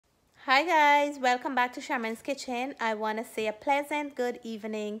Hi guys, welcome back to Charmaine's Kitchen. I want to say a pleasant good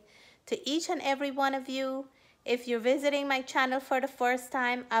evening to each and every one of you. If you're visiting my channel for the first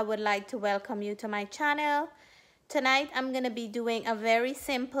time, I would like to welcome you to my channel. Tonight I'm going to be doing a very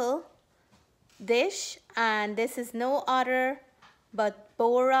simple dish, and this is no other but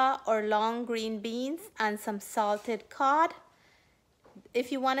Bora or long green beans and some salted cod. If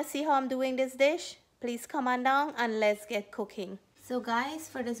you want to see how I'm doing this dish, please come on down and let's get cooking. So guys,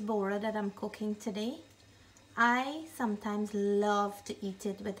 for this Bora that I'm cooking today, I sometimes love to eat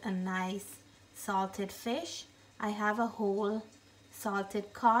it with a nice salted fish. I have a whole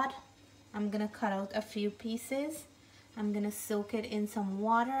salted cod. I'm gonna cut out a few pieces. I'm gonna soak it in some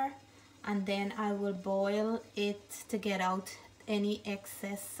water, and then I will boil it to get out any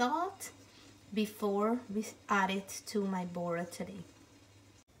excess salt before we add it to my Bora today.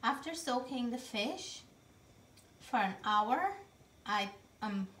 After soaking the fish for an hour,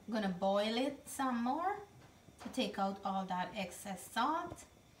 I'm gonna boil it some more to take out all that excess salt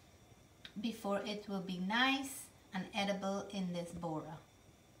before it will be nice and edible in this Bora.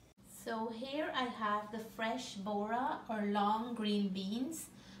 So here I have the fresh Bora or long green beans,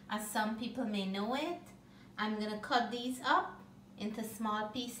 as some people may know it. I'm gonna cut these up into small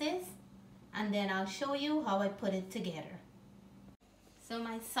pieces and then I'll show you how I put it together. So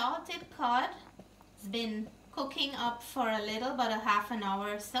my salted cod has been cooking up for a little, about a half an hour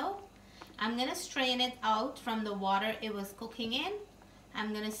or so. I'm gonna strain it out from the water it was cooking in.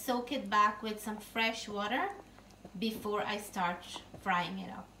 I'm gonna soak it back with some fresh water before I start frying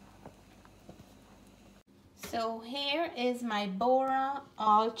it up. So here is my Bora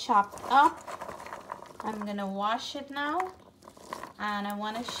all chopped up. I'm gonna wash it now, and I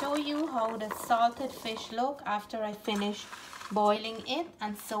want to show you how the salted fish look after I finish boiling it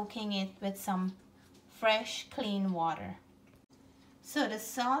and soaking it with some fresh clean water. So the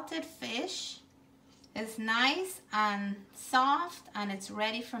salted fish is nice and soft and it's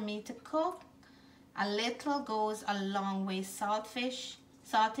ready for me to cook. A little goes a long way.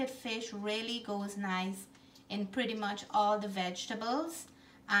 Salted fish really goes nice in pretty much all the vegetables,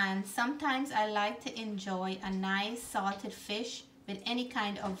 and sometimes I like to enjoy a nice salted fish with any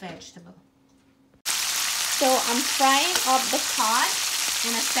kind of vegetable. So I'm frying up the cod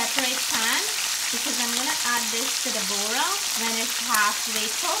in a separate pan because I'm going to add this to the Bora when it's halfway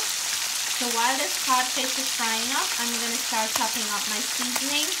cooked. So while this codfish is frying up, I'm going to start chopping up my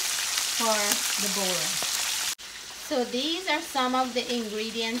seasoning for the Bora. So these are some of the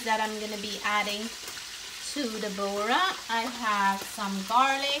ingredients that I'm going to be adding to the Bora. I have some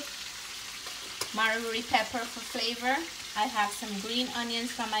garlic, wirrie pepper for flavor. I have some green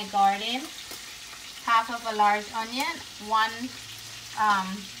onions from my garden, half of a large onion, one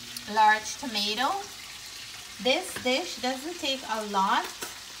large tomato. This dish doesn't take a lot.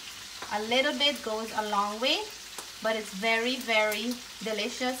 A little bit goes a long way, but it's very, very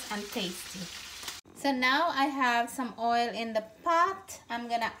delicious and tasty. So now I have some oil in the pot. I'm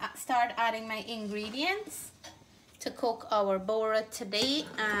gonna start adding my ingredients to cook our Bora today,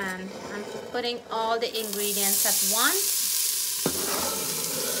 and I'm putting all the ingredients at once.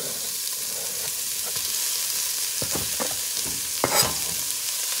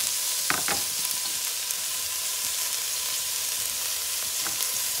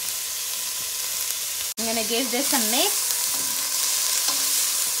 I'm gonna give this a mix.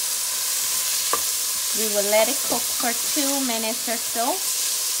 We will let it cook for 2 minutes or so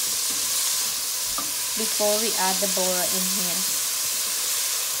before we add the Bora in here.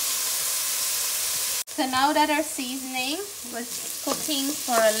 So now that our seasoning was cooking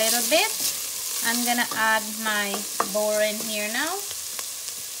for a little bit, I'm gonna add my Bora in here now.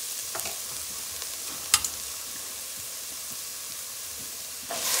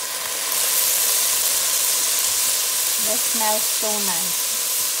 This smells so nice.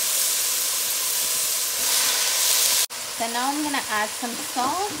 So now I'm gonna add some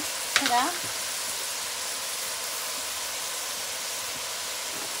salt to that.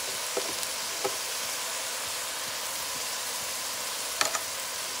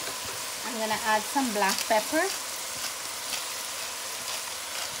 I'm gonna add some black pepper.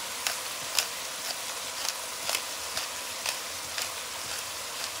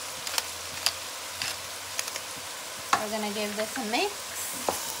 We're gonna give this a mix.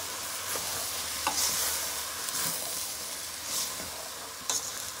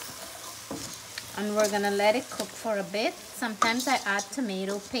 And we're gonna let it cook for a bit. Sometimes I add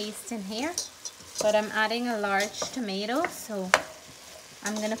tomato paste in here, but I'm adding a large tomato, so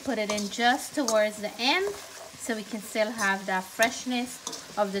I'm gonna put it in just towards the end so we can still have that freshness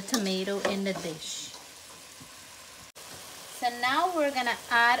of the tomato in the dish. So now we're gonna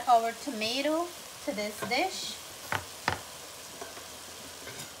add our tomato to this dish.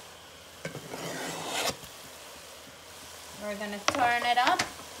 We're gonna turn it up.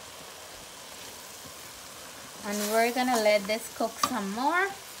 And we're gonna let this cook some more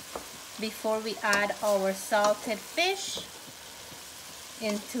before we add our salted fish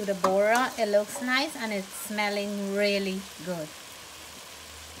into the Bora. It looks nice and it's smelling really good.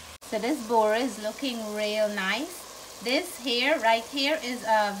 So this Bora is looking real nice. This here, right here, is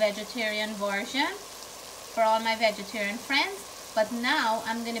a vegetarian version for all my vegetarian friends. But now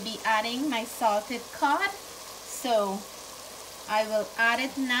I'm gonna be adding my salted cod. So I will add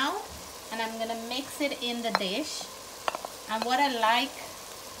it now and I'm gonna mix it in the dish. And what I like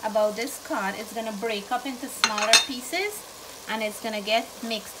about this cod, it's gonna break up into smaller pieces and it's gonna get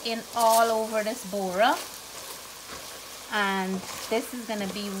mixed in all over this Bora. And this is gonna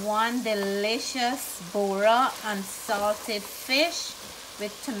be one delicious Bora and salted fish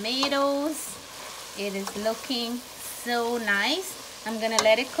with tomatoes. It is looking so nice. I'm gonna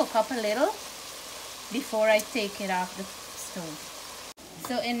let it cook up a little before I take it off the stove.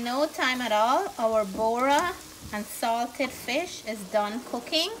 So in no time at all, our Bora and salted fish is done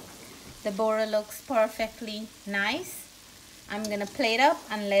cooking. The Bora looks perfectly nice. I'm gonna plate up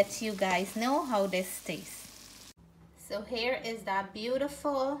and let you guys know how this tastes. So here is that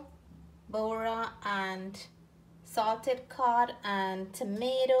beautiful Bora and salted cod and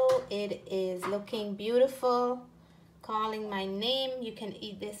tomato. It is looking beautiful, calling my name. You can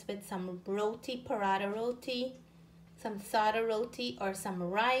eat this with some roti, paratha roti, some sada roti, or some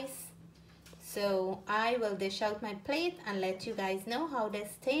rice. So I will dish out my plate and let you guys know how this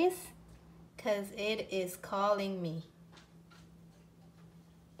tastes, because it is calling me.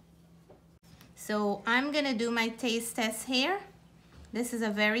 So I'm gonna do my taste test here. This is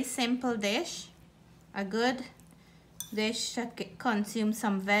a very simple dish, a good dish that consumes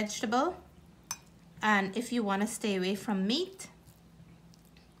some vegetable, and if you want to stay away from meat,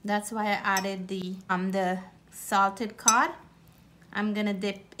 that's why I added the salted cod. I'm gonna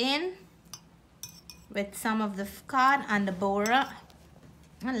dip in with some of the cod and the Bora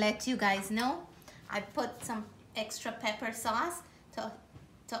and let you guys know. I put some extra pepper sauce.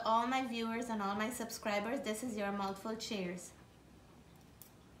 To all my viewers and all my subscribers, this is your mouthful. Cheers.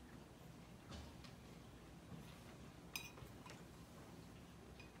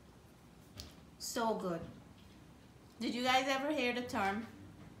 So good. Did you guys ever hear the term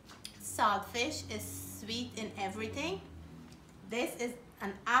saltfish is sweet in everything? This is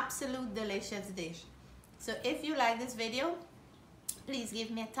an absolute delicious dish. So if you like this video, please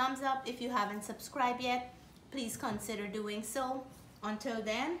give me a thumbs up. If you haven't subscribed yet, please consider doing so. Until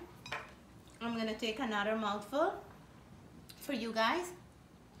then, I'm gonna take another mouthful for you guys.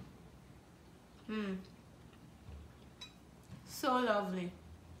 So lovely.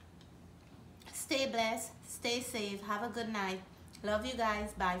 Stay blessed, stay safe, have a good night. Love you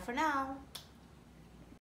guys. Bye for now.